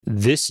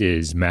This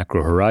is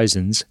Macro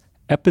Horizons,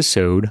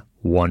 episode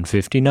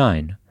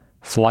 159,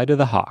 Flight of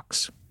the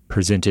Hawks,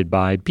 presented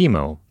by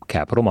BMO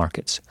Capital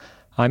Markets.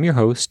 I'm your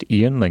host,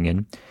 Ian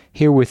Lingen,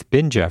 here with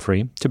Ben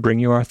Jeffrey to bring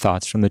you our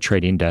thoughts from the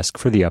trading desk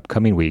for the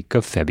upcoming week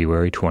of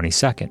February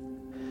 22nd.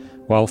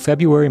 While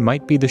February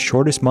might be the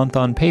shortest month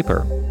on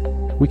paper,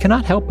 we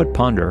cannot help but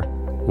ponder,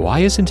 why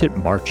isn't it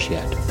March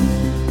yet?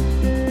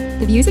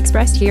 The views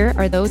expressed here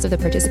are those of the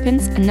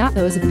participants and not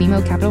those of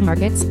BMO Capital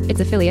Markets, its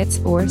affiliates,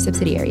 or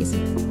subsidiaries.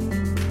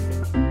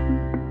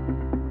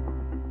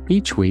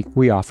 Each week,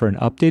 we offer an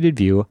updated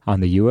view on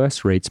the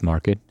U.S. rates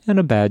market and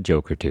a bad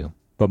joke or two.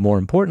 But more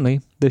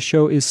importantly, the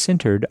show is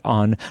centered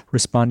on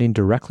responding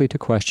directly to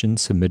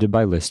questions submitted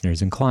by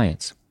listeners and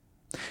clients.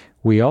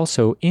 We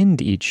also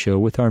end each show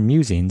with our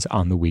musings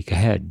on the week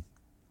ahead.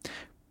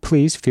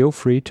 Please feel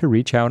free to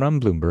reach out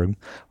on Bloomberg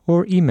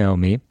or email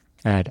me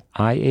at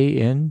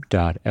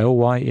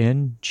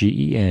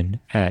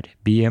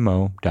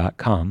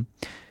ian.lyngen@bmo.com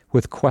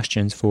with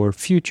questions for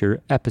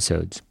future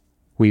episodes.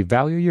 We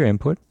value your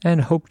input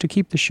and hope to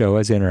keep the show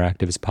as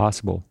interactive as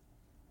possible.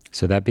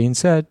 So that being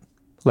said,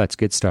 let's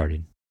get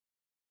started.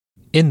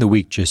 In the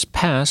week just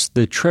past,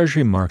 the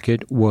Treasury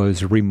market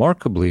was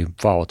remarkably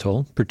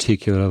volatile,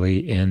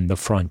 particularly in the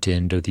front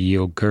end of the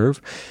yield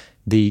curve.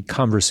 The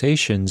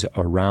conversations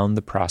around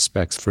the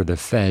prospects for the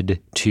Fed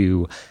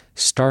to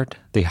start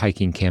the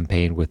hiking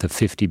campaign with a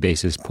 50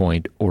 basis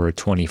point or a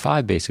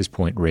 25 basis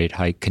point rate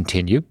hike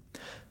continue.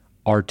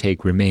 Our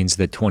take remains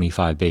that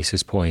 25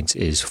 basis points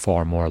is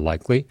far more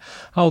likely,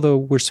 although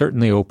we're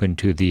certainly open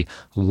to the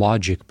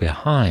logic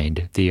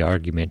behind the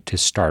argument to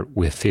start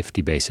with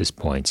 50 basis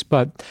points.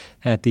 But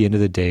at the end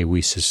of the day,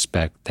 we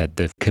suspect that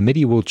the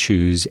committee will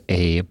choose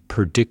a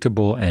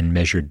predictable and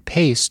measured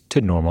pace to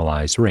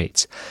normalize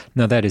rates.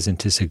 Now, that isn't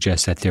to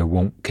suggest that there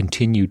won't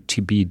continue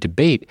to be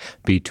debate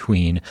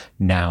between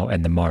now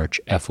and the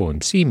March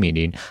FOMC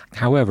meeting.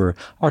 However,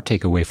 our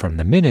takeaway from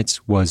the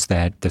minutes was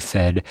that the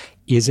Fed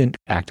isn't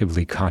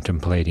actively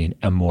contemplating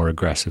a more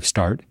aggressive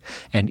start,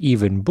 and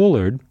even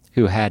Bullard,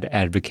 who had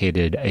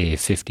advocated a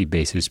 50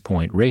 basis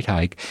point rate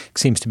hike,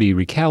 seems to be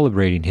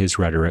recalibrating his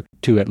rhetoric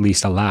to at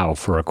least allow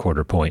for a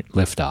quarter point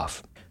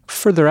liftoff.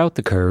 Further out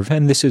the curve,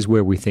 and this is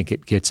where we think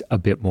it gets a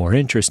bit more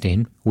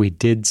interesting, we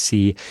did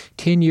see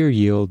 10-year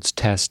yields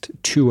test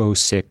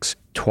 206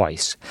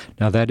 twice.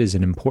 Now, that is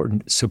an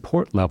important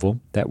support level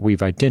that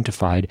we've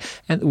identified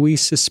and we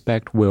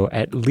suspect will,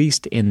 at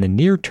least in the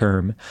near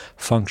term,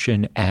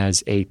 function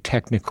as a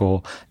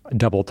technical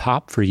double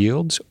top for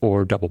yields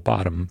or double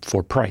bottom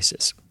for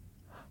prices.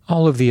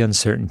 All of the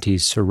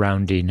uncertainties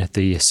surrounding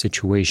the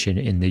situation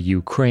in the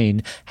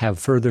Ukraine have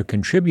further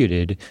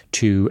contributed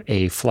to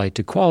a flight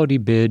to quality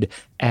bid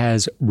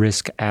as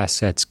risk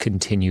assets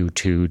continue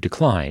to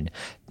decline.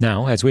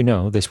 Now, as we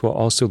know, this will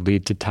also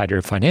lead to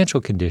tighter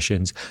financial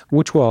conditions,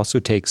 which will also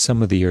take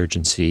some of the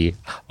urgency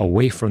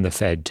away from the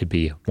Fed to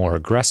be more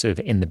aggressive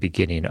in the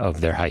beginning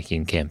of their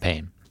hiking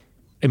campaign.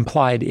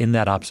 Implied in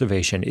that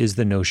observation is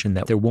the notion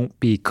that there won't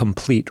be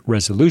complete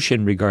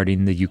resolution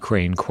regarding the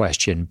Ukraine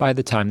question by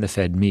the time the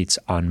Fed meets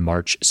on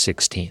March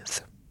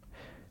 16th.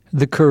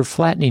 The curve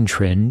flattening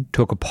trend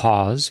took a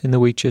pause in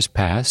the week just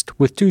past,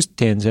 with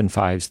 2s10s and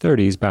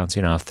 5s30s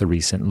bouncing off the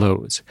recent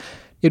lows.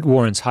 It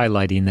warrants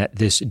highlighting that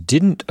this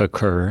didn't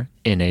occur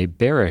in a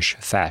bearish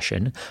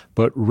fashion,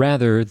 but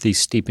rather the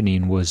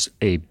steepening was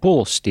a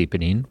bull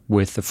steepening,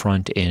 with the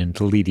front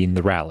end leading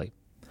the rally.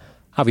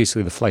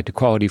 Obviously, the flight to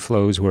quality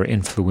flows were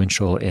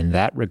influential in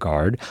that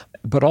regard,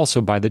 but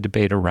also by the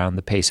debate around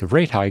the pace of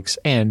rate hikes,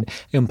 and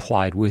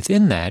implied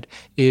within that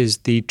is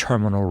the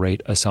terminal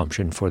rate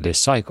assumption for this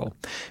cycle.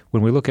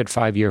 When we look at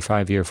 5-year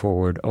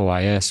forward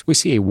OIS, we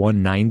see a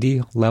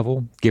 190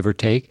 level, give or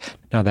take.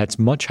 Now, that's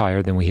much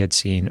higher than we had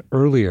seen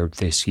earlier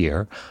this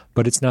year,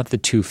 but it's not the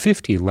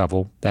 250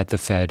 level that the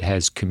Fed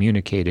has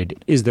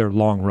communicated is their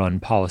long-run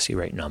policy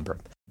rate number.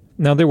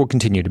 Now, there will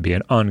continue to be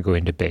an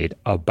ongoing debate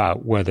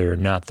about whether or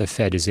not the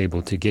Fed is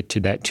able to get to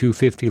that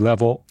 250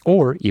 level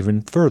or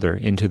even further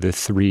into the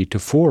 3 to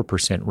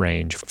 4%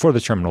 range for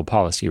the terminal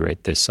policy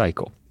rate this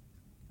cycle.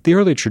 The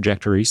early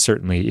trajectory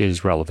certainly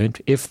is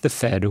relevant. If the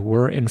Fed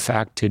were in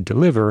fact to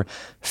deliver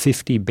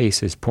 50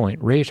 basis point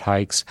rate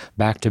hikes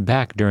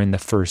back-to-back during the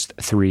first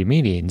 3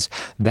 meetings,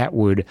 that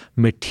would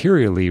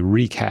materially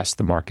recast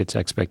the market's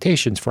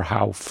expectations for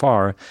how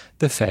far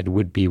the Fed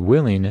would be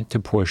willing to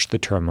push the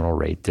terminal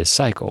rate this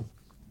cycle.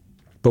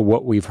 But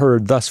what we've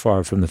heard thus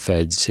far from the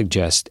Fed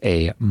suggests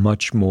a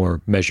much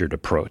more measured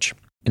approach.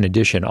 In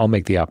addition, I'll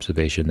make the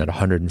observation that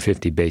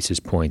 150 basis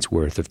points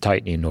worth of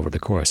tightening over the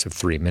course of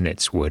 3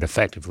 minutes would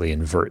effectively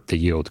invert the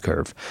yield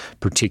curve,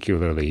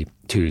 particularly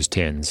 2s,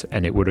 10s,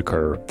 and it would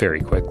occur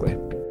very quickly.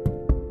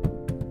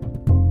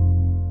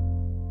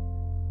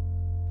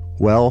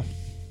 Well,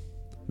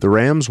 the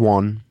Rams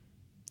won,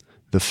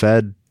 the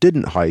Fed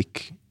didn't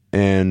hike,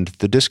 and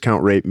the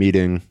discount rate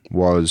meeting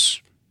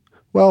was,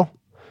 well,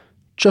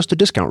 just a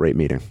discount rate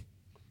meeting.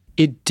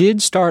 It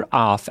did start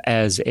off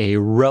as a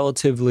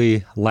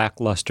relatively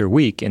lackluster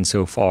week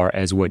insofar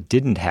as what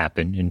didn't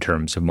happen in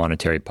terms of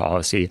monetary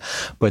policy,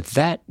 but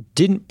that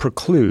didn't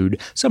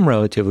preclude some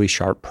relatively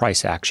sharp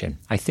price action.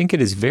 I think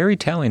it is very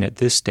telling at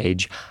this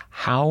stage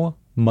how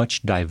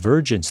much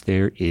divergence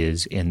there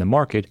is in the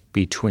market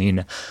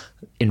between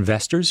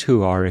investors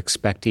who are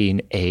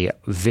expecting a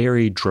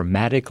very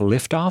dramatic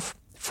liftoff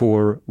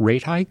for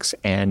rate hikes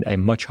and a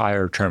much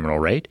higher terminal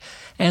rate,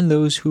 and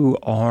those who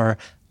are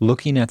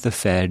looking at the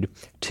Fed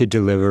to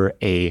deliver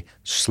a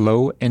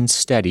slow and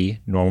steady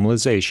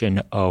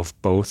normalization of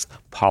both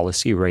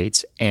policy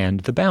rates and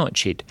the balance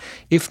sheet.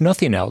 If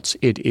nothing else,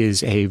 it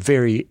is a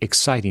very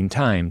exciting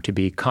time to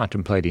be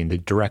contemplating the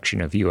direction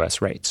of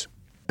U.S. rates.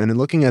 And in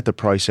looking at the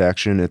price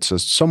action, it's a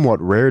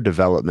somewhat rare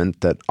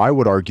development that I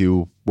would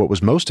argue what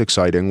was most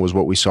exciting was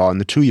what we saw in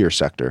the 2-year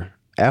sector.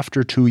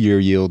 After 2-year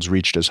yields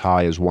reached as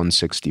high as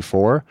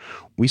 164,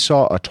 we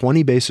saw a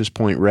 20 basis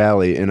point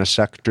rally in a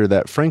sector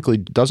that frankly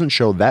doesn't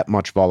show that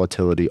much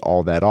volatility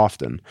all that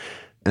often.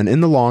 And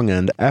in the long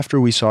end, after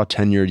we saw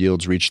 10-year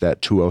yields reach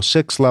that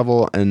 206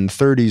 level and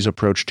 30s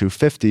approach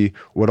 250,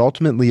 what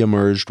ultimately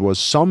emerged was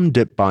some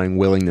dip buying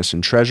willingness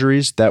in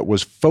treasuries that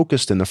was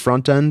focused in the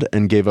front end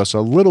and gave us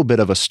a little bit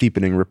of a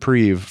steepening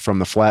reprieve from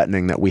the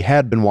flattening that we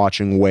had been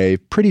watching weigh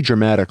pretty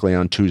dramatically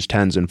on 2s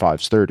 10s and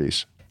 5s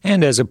 30s.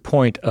 And as a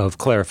point of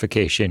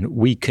clarification,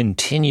 we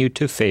continue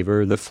to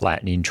favor the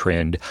flattening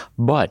trend,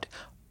 but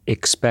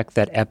expect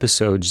that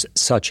episodes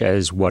such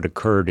as what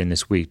occurred in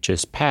this week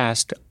just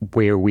past,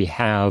 where we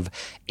have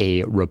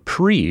a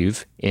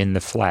reprieve in the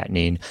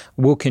flattening,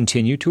 will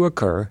continue to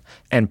occur.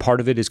 And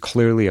part of it is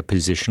clearly a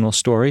positional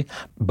story,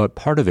 but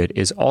part of it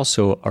is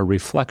also a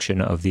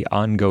reflection of the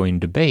ongoing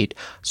debate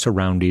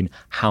surrounding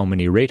how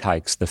many rate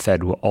hikes the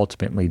Fed will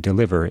ultimately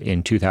deliver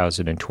in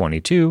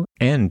 2022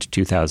 and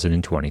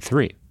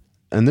 2023.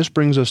 And this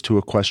brings us to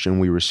a question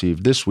we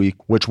received this week,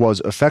 which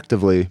was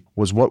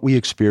what we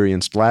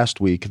experienced last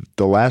week,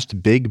 the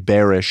last big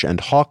bearish and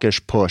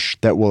hawkish push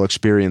that we'll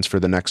experience for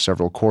the next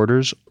several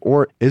quarters?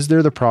 Or is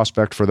there the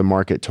prospect for the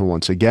market to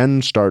once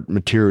again start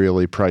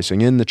materially pricing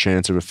in the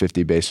chance of a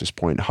 50 basis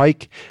point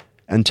hike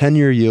and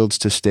 10-year yields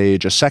to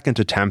stage a second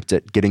attempt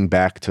at getting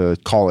back to,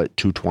 call it,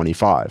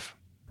 225?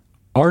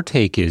 Our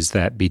take is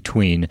that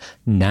between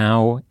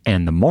now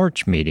and the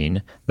March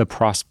meeting, the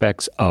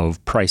prospects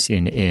of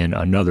pricing in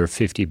another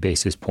 50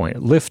 basis point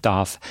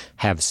liftoff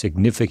have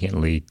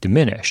significantly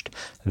diminished.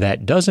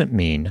 That doesn't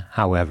mean,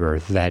 however,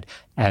 that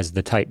as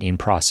the tightening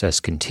process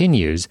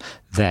continues,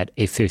 that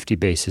a 50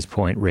 basis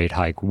point rate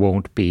hike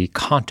won't be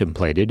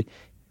contemplated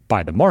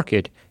by the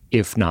market,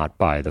 if not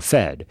by the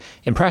Fed.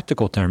 In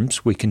practical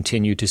terms, we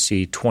continue to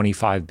see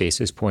 25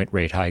 basis point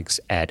rate hikes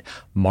at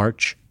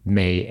March,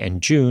 May,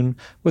 and June,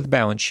 with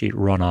balance sheet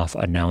runoff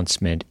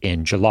announcement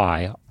in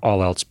July,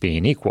 all else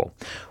being equal.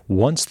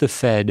 Once the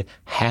Fed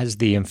has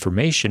the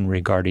information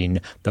regarding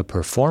the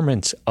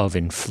performance of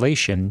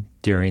inflation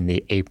during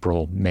the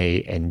April,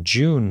 May, and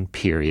June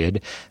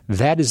period,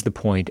 that is the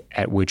point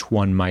at which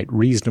one might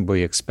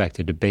reasonably expect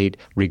a debate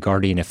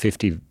regarding a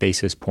 50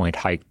 basis point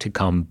hike to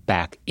come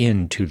back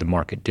into the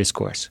market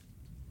discourse.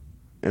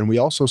 And we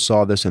also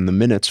saw this in the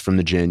minutes from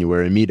the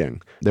January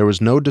meeting. There was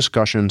no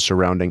discussion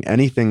surrounding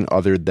anything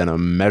other than a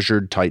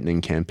measured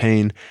tightening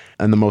campaign,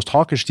 and the most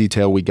hawkish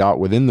detail we got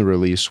within the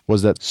release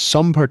was that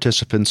some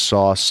participants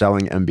saw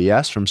selling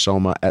MBS from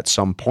SOMA at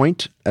some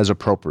point as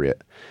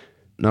appropriate.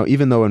 Now,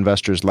 even though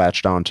investors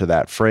latched on to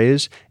that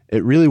phrase,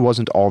 it really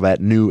wasn't all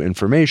that new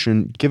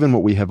information, given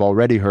what we have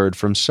already heard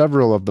from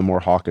several of the more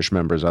hawkish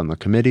members on the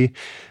committee,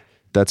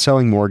 that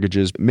selling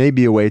mortgages may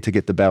be a way to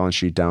get the balance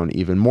sheet down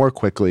even more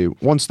quickly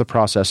once the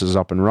process is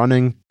up and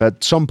running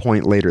at some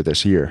point later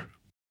this year.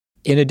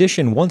 In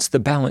addition, once the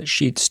balance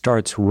sheet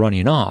starts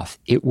running off,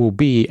 it will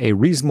be a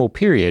reasonable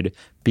period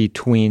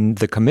between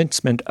the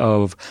commencement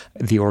of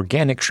the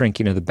organic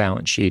shrinking of the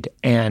balance sheet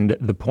and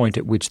the point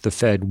at which the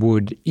Fed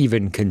would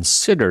even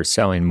consider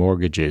selling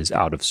mortgages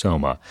out of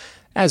SOMA.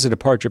 As a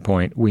departure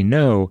point, we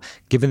know,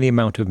 given the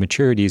amount of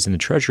maturities in the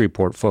Treasury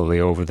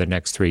portfolio over the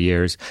next 3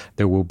 years,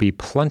 there will be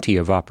plenty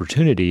of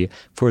opportunity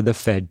for the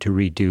Fed to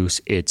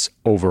reduce its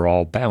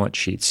overall balance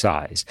sheet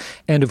size.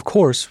 And of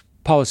course,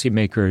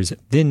 policymakers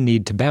then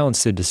need to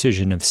balance the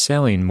decision of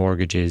selling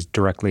mortgages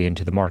directly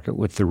into the market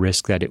with the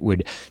risk that it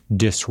would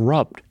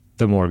disrupt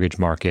the mortgage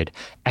market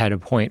at a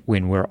point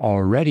when we're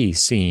already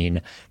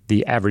seeing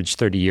the average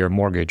 30-year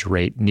mortgage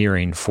rate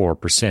nearing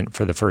 4%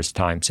 for the first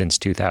time since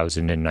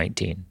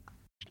 2019.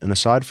 And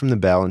aside from the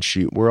balance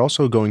sheet, we're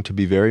also going to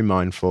be very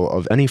mindful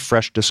of any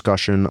fresh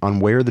discussion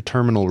on where the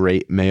terminal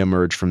rate may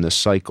emerge from this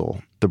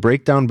cycle. The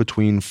breakdown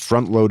between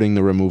front-loading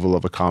the removal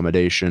of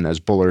accommodation,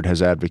 as Bullard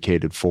has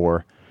advocated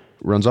for,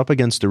 runs up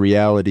against the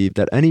reality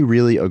that any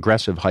really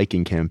aggressive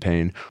hiking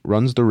campaign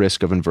runs the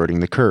risk of inverting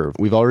the curve.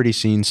 We've already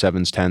seen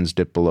 7s, 10s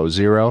dip below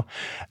zero,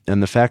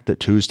 and the fact that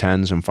 2s,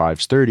 10s, and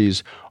 5s,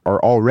 30s are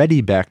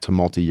already back to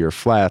multi-year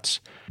flats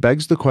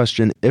begs the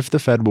question if the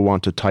Fed will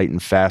want to tighten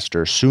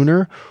faster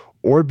sooner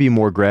or be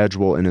more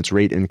gradual in its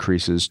rate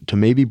increases to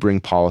maybe bring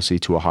policy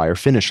to a higher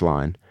finish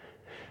line.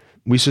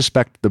 We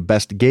suspect the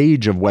best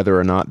gauge of whether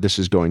or not this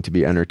is going to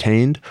be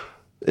entertained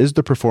is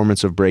the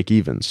performance of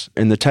break-evens.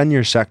 In the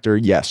 10-year sector,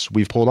 yes,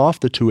 we've pulled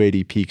off the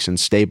 280 peaks and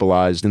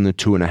stabilized in the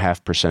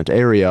 2.5%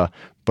 area,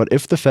 but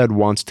if the Fed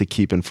wants to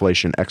keep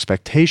inflation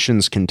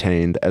expectations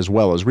contained as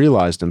well as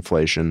realized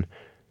inflation,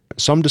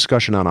 some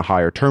discussion on a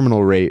higher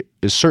terminal rate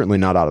is certainly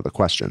not out of the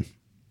question.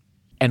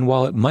 And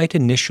while it might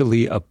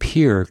initially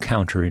appear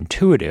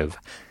counterintuitive,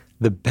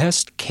 the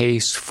best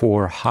case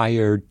for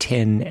higher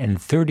 10 and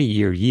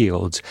 30-year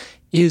yields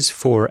is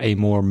for a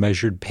more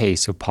measured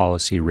pace of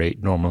policy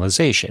rate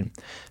normalization.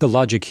 The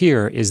logic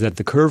here is that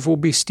the curve will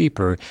be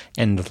steeper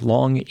and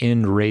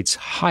long-end rates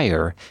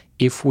higher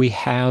if we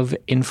have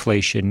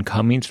inflation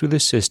coming through the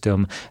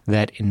system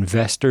that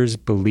investors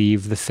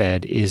believe the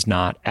Fed is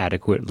not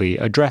adequately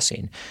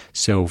addressing.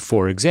 So,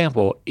 for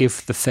example,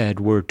 if the Fed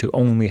were to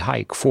only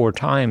hike 4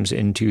 times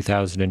in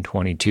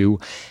 2022,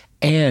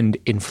 and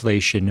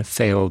inflation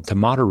failed to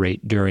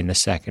moderate during the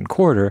second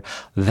quarter,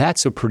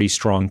 that's a pretty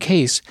strong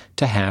case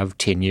to have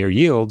 10-year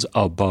yields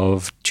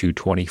above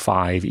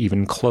 225,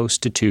 even close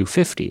to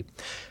 250.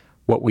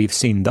 What we've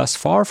seen thus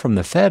far from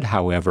the Fed,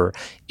 however,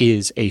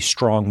 is a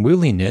strong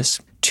willingness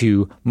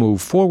to move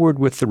forward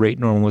with the rate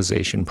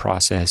normalization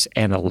process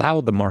and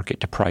allow the market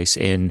to price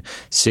in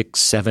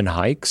 6-7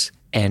 hikes.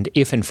 And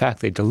if, in fact,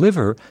 they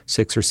deliver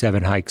 6 or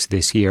 7 hikes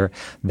this year,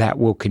 that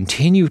will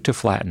continue to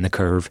flatten the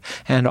curve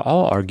and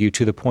I'll argue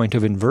to the point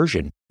of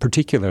inversion,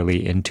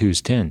 particularly in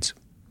 2s, 10s.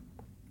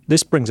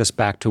 This brings us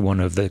back to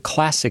one of the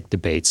classic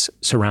debates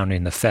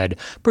surrounding the Fed,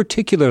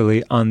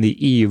 particularly on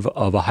the eve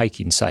of a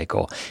hiking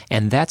cycle.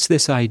 And that's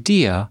this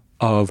idea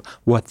of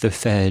what the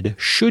Fed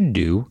should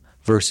do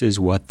versus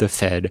what the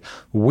Fed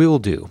will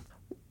do.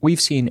 We've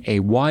seen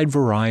a wide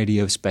variety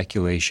of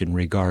speculation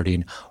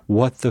regarding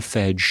what the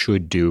Fed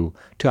should do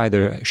to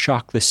either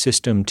shock the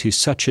system to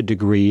such a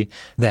degree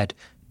that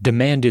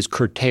demand is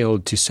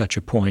curtailed to such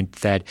a point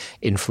that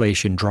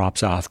inflation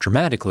drops off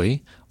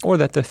dramatically, or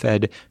that the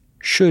Fed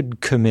should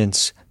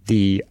commence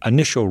the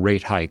initial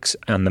rate hikes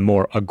on the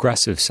more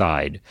aggressive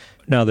side.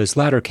 Now, this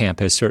latter camp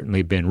has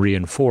certainly been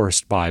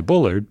reinforced by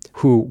Bullard,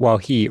 who, while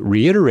he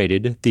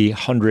reiterated the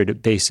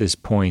 100 basis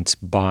points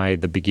by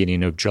the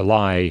beginning of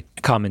July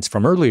comments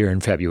from earlier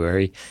in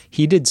February,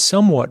 he did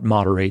somewhat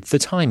moderate the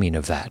timing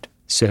of that.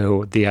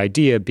 So the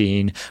idea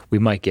being we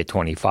might get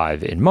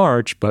 25 in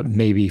March, but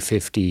maybe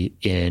 50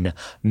 in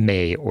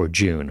May or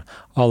June.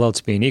 All else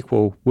being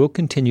equal, we'll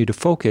continue to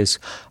focus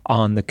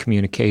on the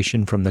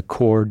communication from the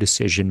core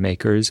decision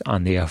makers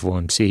on the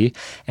FOMC,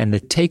 and the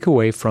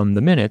takeaway from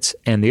the minutes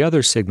and the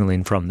other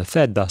signaling from the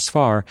Fed thus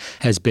far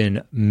has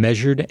been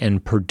measured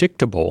and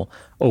predictable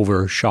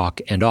over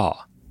shock and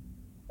awe.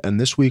 And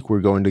this week,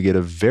 we're going to get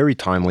a very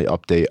timely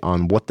update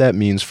on what that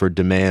means for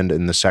demand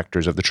in the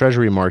sectors of the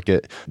Treasury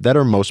market that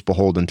are most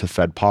beholden to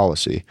Fed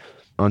policy.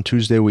 On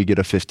Tuesday, we get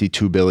a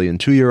 $52 billion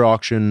 2-year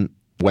auction,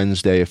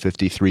 Wednesday, a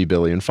 $53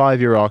 billion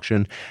 5-year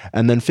auction,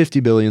 and then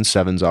 $50 billion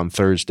 7s on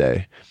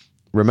Thursday.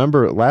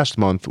 Remember, last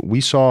month,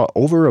 we saw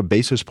over a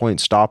basis point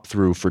stop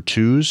through for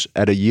 2s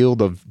at a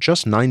yield of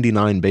just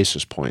 99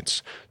 basis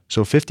points.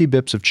 So 50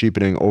 bips of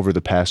cheapening over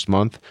the past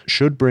month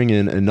should bring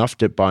in enough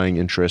dip buying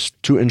interest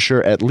to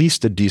ensure at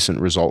least a decent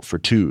result for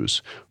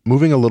 2s.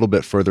 Moving a little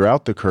bit further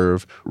out the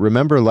curve,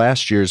 remember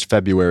last year's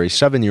February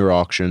 7-year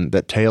auction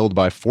that tailed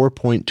by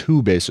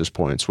 4.2 basis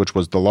points, which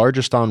was the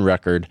largest on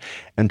record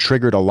and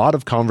triggered a lot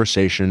of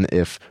conversation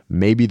if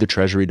maybe the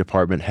Treasury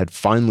Department had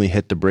finally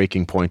hit the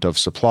breaking point of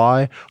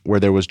supply where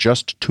there was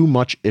just too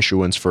much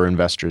issuance for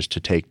investors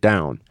to take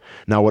down.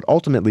 Now, what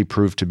ultimately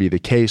proved to be the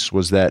case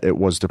was that it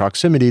was the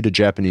proximity to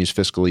Japanese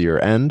fiscal year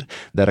end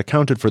that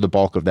accounted for the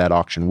bulk of that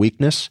auction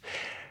weakness.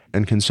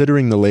 And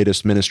considering the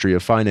latest Ministry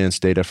of Finance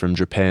data from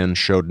Japan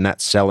showed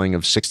net selling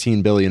of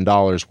 $16 billion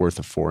worth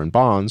of foreign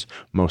bonds,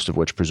 most of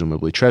which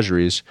presumably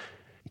treasuries,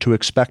 to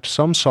expect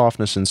some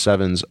softness in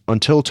 7s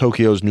until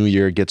Tokyo's New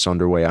Year gets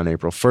underway on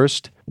April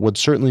 1st would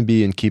certainly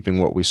be in keeping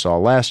what we saw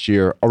last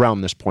year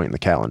around this point in the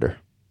calendar.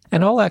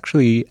 And I'll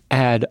actually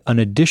add an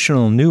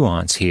additional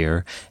nuance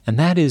here, and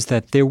that is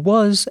that there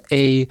was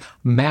a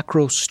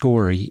macro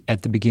story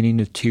at the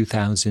beginning of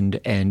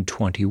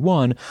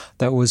 2021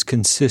 that was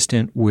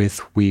consistent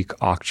with weak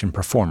auction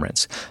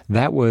performance.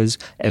 That was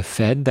a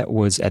Fed that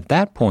was at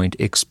that point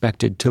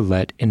expected to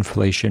let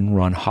inflation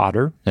run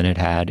hotter than it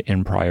had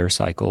in prior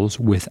cycles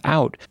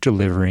without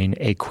delivering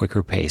a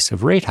quicker pace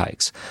of rate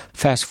hikes.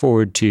 Fast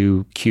forward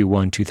to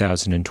Q1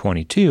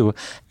 2022,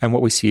 and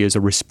what we see is a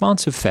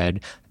responsive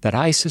Fed that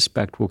I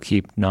suspect will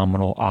keep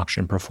nominal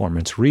auction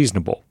performance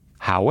reasonable.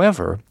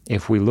 However,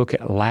 if we look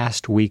at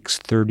last week's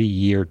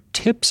 30-year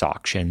TIPS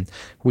auction,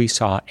 we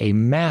saw a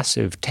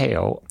massive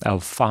tail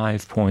of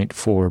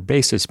 5.4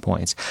 basis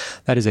points.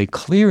 That is a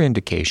clear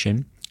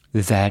indication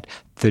that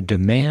the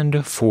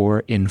demand for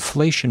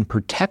inflation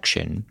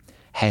protection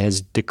has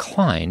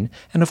declined.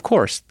 And of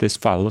course, this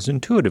follows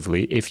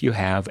intuitively if you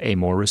have a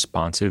more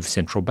responsive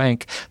central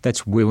bank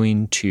that's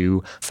willing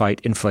to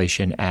fight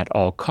inflation at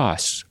all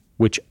costs,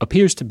 which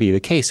appears to be the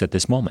case at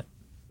this moment.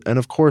 And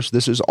of course,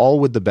 this is all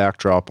with the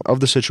backdrop of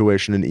the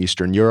situation in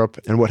Eastern Europe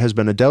and what has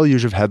been a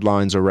deluge of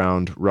headlines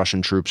around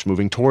Russian troops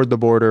moving toward the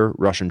border,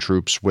 Russian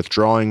troops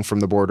withdrawing from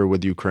the border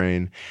with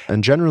Ukraine,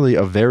 and generally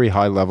a very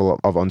high level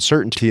of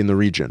uncertainty in the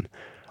region.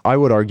 I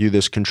would argue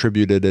this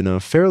contributed in a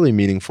fairly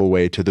meaningful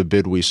way to the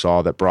bid we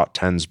saw that brought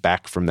TENS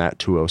back from that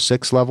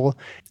 206 level.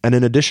 And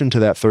in addition to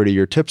that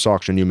 30-year TIPS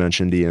auction you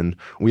mentioned, Ian,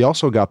 we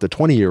also got the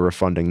 20-year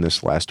refunding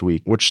this last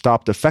week, which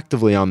stopped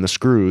effectively on the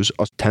screws,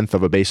 a tenth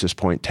of a basis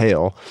point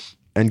tail.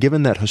 And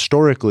given that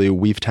historically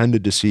we've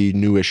tended to see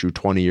new issue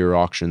 20-year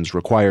auctions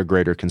require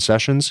greater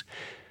concessions,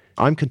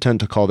 I'm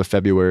content to call the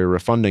February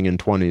refunding in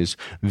 20s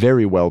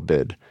very well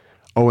bid,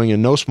 owing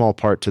in no small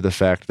part to the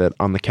fact that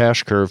on the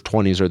cash curve,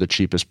 20s are the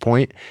cheapest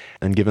point,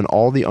 and given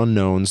all the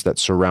unknowns that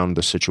surround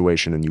the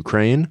situation in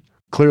Ukraine,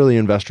 clearly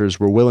investors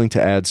were willing to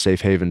add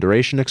safe haven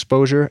duration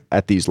exposure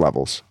at these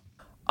levels.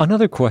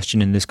 Another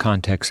question in this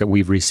context that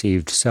we've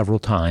received several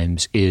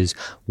times is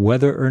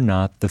whether or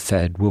not the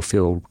Fed will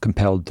feel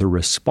compelled to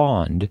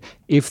respond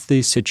if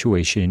the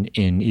situation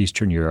in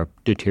Eastern Europe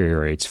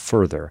deteriorates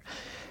further.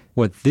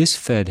 What this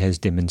Fed has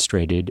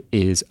demonstrated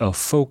is a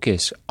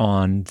focus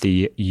on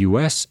the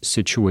U.S.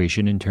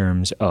 situation in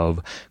terms of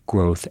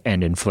growth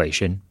and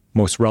inflation,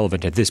 most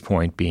relevant at this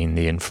point being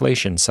the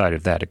inflation side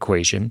of that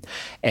equation.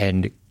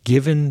 And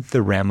given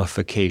the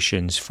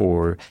ramifications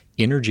for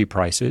energy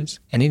prices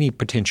and any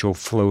potential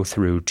flow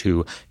through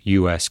to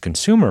U.S.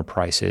 consumer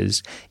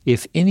prices,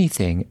 if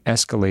anything,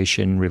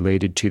 escalation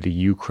related to the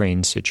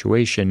Ukraine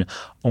situation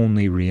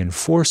only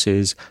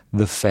reinforces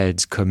the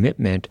Fed's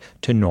commitment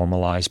to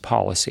normalize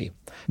policy.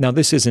 Now,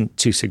 this isn't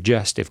to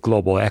suggest if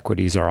global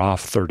equities are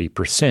off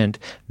 30%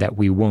 that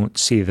we won't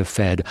see the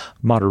Fed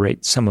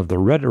moderate some of the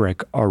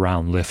rhetoric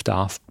around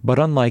liftoff, but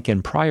unlike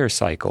in prior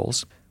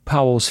cycles,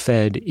 Powell's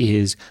Fed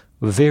is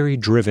very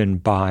driven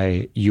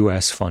by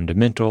U.S.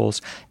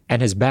 fundamentals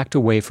and has backed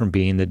away from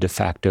being the de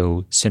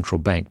facto central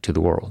bank to the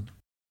world.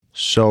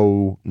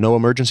 So, no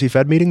emergency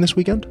Fed meeting this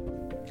weekend?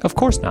 Of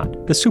course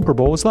not. The Super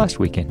Bowl was last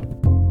weekend.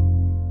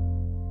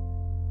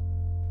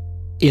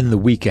 In the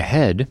week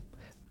ahead,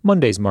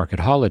 Monday's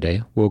market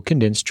holiday will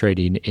condense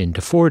trading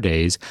into 4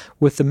 days,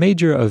 with the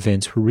major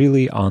events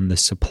really on the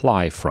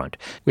supply front.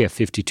 We have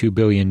 52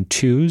 billion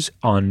twos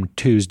on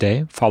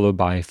Tuesday, followed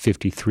by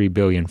 53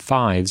 billion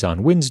fives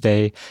on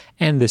Wednesday,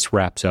 and this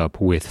wraps up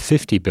with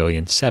 50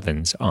 billion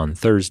sevens on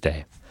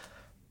Thursday.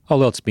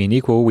 All else being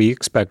equal, we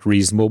expect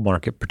reasonable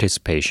market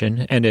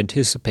participation and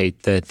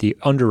anticipate that the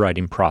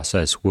underwriting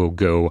process will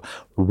go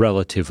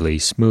relatively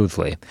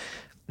smoothly.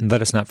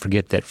 Let us not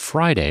forget that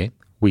Friday,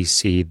 we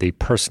see the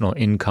personal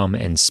income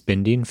and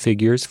spending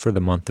figures for the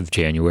month of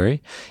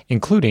January,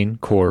 including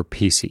core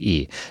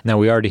PCE. Now,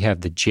 we already have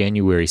the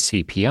January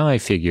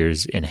CPI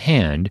figures in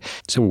hand,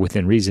 so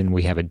within reason,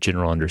 we have a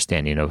general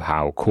understanding of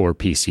how core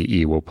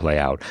PCE will play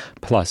out.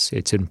 Plus,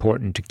 it's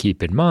important to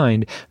keep in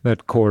mind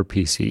that core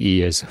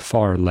PCE is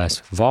far less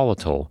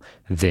volatile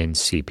than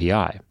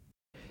CPI.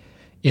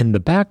 In the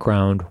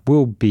background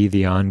will be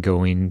the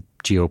ongoing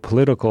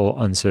geopolitical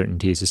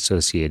uncertainties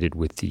associated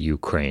with the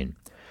Ukraine.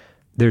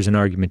 There's an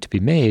argument to be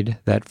made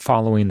that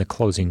following the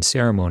closing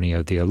ceremony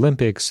of the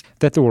Olympics,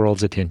 that the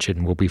world's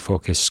attention will be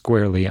focused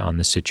squarely on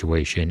the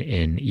situation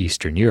in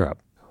Eastern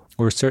Europe.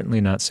 We're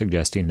certainly not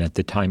suggesting that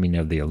the timing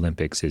of the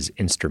Olympics is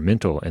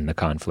instrumental in the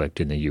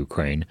conflict in the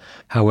Ukraine.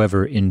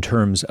 However, in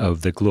terms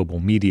of the global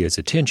media's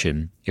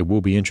attention, it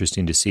will be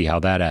interesting to see how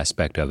that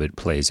aspect of it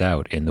plays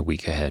out in the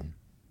week ahead.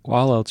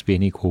 All else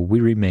being equal, we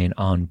remain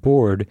on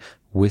board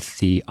with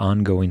the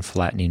ongoing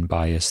flattening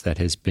bias that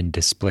has been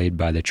displayed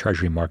by the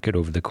Treasury market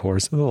over the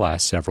course of the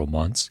last several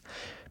months.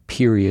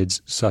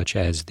 Periods such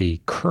as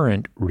the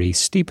current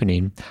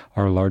re-steepening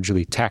are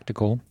largely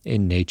tactical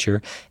in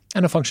nature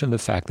and a function of the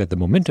fact that the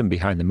momentum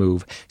behind the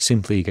move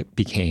simply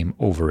became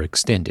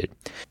overextended.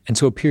 And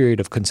so a period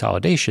of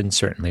consolidation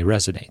certainly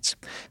resonates.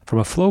 From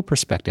a flow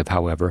perspective,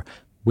 however,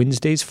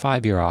 Wednesday's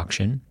 5-year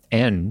auction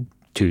and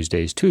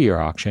Tuesday's 2-year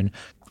auction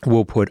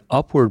will put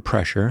upward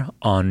pressure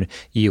on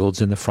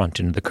yields in the front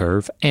end of the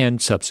curve and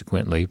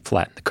subsequently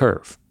flatten the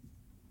curve.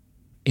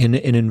 In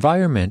an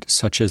environment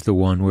such as the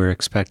one we're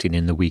expecting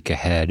in the week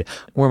ahead,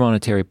 where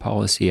monetary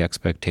policy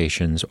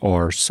expectations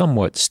are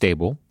somewhat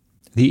stable,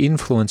 the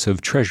influence of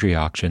Treasury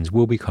auctions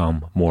will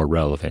become more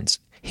relevant,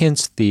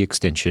 hence the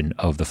extension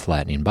of the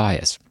flattening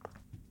bias.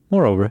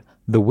 Moreover,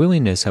 the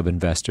willingness of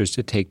investors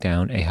to take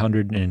down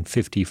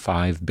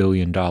 $155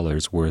 billion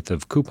worth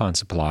of coupon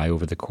supply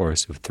over the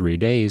course of 3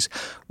 days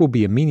will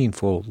be a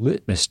meaningful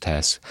litmus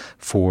test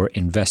for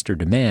investor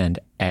demand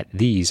at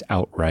these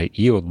outright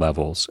yield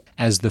levels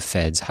as the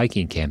Fed's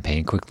hiking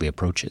campaign quickly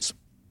approaches.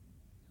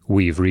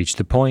 We've reached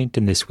the point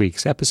in this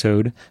week's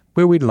episode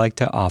where we'd like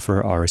to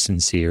offer our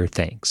sincere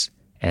thanks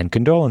and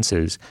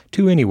condolences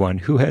to anyone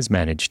who has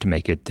managed to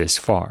make it this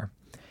far.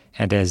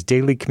 And as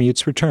daily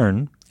commutes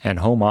return, and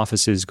home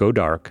offices go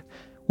dark,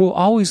 we'll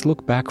always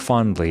look back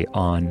fondly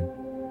on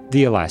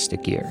the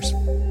elastic years.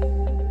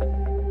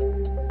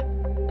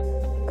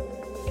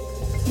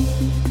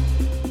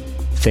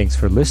 Thanks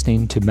for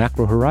listening to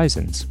Macro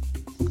Horizons.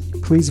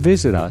 please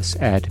visit us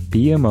at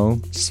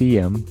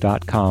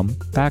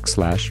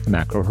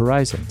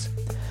bmocm.com/macrohorizons.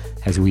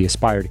 As we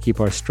aspire to keep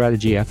our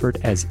strategy effort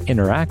as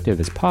interactive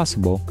as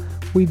possible,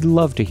 we'd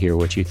love to hear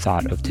what you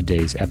thought of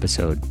today's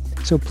episode.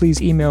 So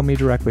please email me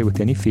directly with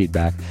any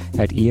feedback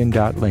at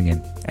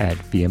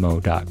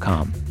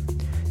ian.lingen@bmo.com.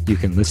 You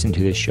can listen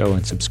to this show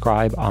and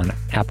subscribe on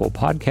Apple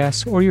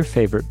Podcasts or your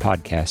favorite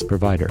podcast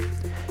provider.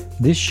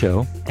 This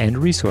show and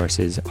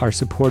resources are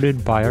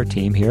supported by our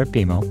team here at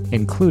BMO,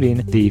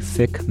 including the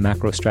FIC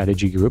Macro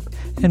Strategy Group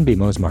and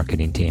BMO's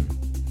marketing team.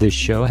 This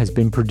show has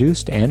been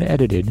produced and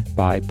edited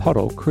by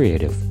Puddle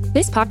Creative.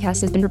 This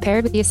podcast has been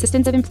prepared with the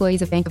assistance of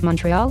employees of Bank of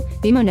Montreal,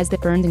 BMO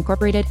Nesbitt Burns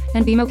Incorporated,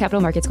 and BMO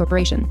Capital Markets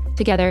Corporation.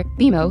 Together,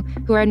 BMO,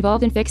 who are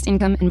involved in fixed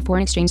income and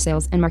foreign exchange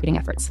sales and marketing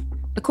efforts.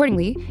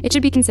 Accordingly, it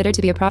should be considered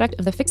to be a product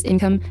of the fixed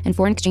income and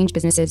foreign exchange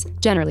businesses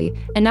generally,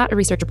 and not a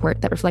research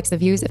report that reflects the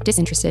views of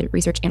disinterested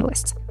research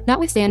analysts.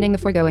 Notwithstanding the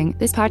foregoing,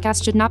 this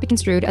podcast should not be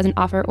construed as an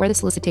offer or the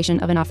solicitation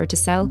of an offer to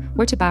sell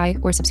or to buy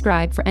or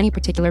subscribe for any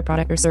particular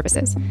product or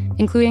services,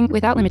 including,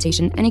 without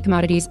limitation, any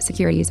commodities,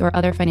 securities, or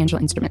other financial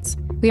instruments.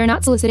 We are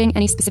not soliciting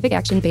any specific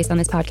action based on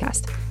this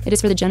podcast. It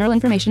is for the general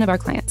information of our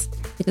clients.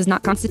 It does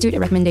not constitute a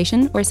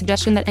recommendation or a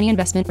suggestion that any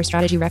investment or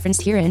strategy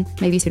referenced herein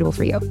may be suitable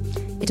for you.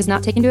 It does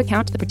not take into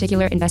account the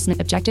particular investment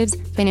objectives,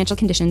 financial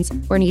conditions,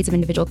 or needs of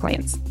individual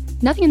clients.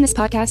 Nothing in this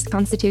podcast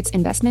constitutes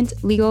investment,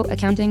 legal,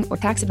 accounting, or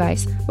tax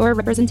advice, or a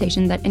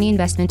representation that any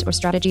investment or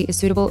strategy is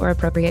suitable or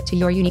appropriate to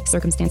your unique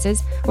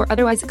circumstances, or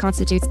otherwise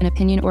constitutes an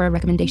opinion or a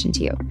recommendation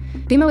to you.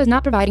 BMO is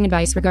not providing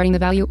advice regarding the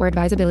value or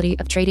advisability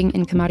of trading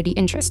in commodity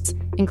interests,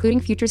 including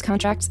futures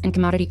contracts and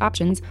commodity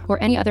options, or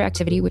any other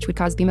activity which would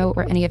cause BMO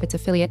or any of its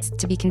affiliates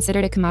to be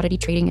considered a commodity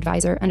trading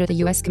advisor under the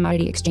U.S.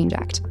 Commodity Exchange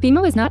Act.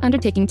 BMO is not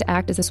undertaking to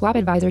act as a swap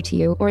advisor to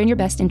you or in your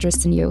best interests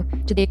in you,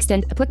 to the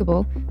extent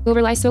applicable, will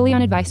rely solely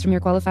on advice from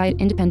your qualified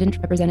independent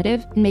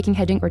representative in making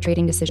hedging or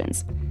trading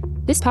decisions.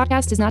 This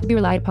podcast is not to be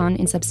relied upon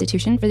in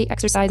substitution for the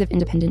exercise of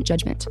independent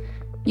judgment.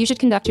 You should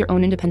conduct your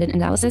own independent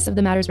analysis of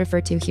the matters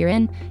referred to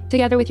herein,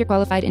 together with your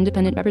qualified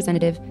independent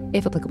representative,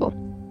 if applicable.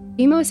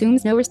 BMO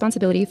assumes no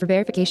responsibility for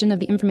verification of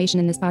the information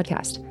in this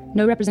podcast.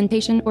 No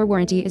representation or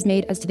warranty is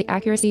made as to the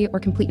accuracy or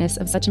completeness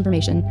of such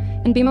information,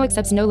 and BMO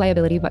accepts no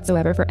liability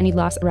whatsoever for any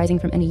loss arising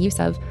from any use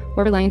of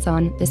or reliance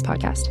on this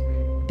podcast.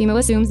 BMO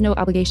assumes no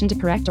obligation to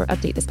correct or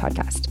update this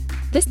podcast.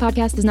 This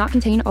podcast does not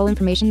contain all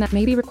information that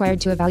may be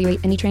required to evaluate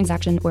any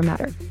transaction or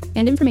matter,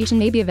 and information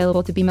may be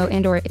available to BMO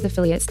and/or its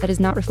affiliates that is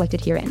not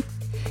reflected herein.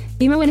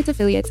 BMO and its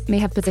affiliates may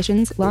have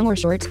positions, long or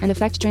short, and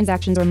affect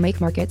transactions or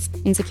make markets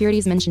in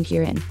securities mentioned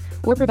herein,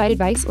 or provide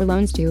advice or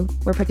loans to,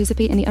 or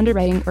participate in the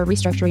underwriting or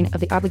restructuring of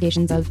the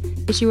obligations of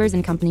issuers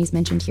and companies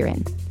mentioned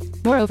herein.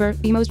 Moreover,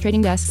 BMO's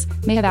trading desks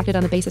may have acted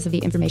on the basis of the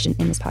information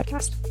in this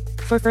podcast.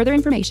 For further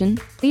information,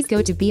 please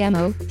go to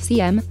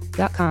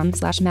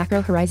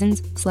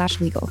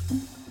bmocm.com/macrohorizons/legal.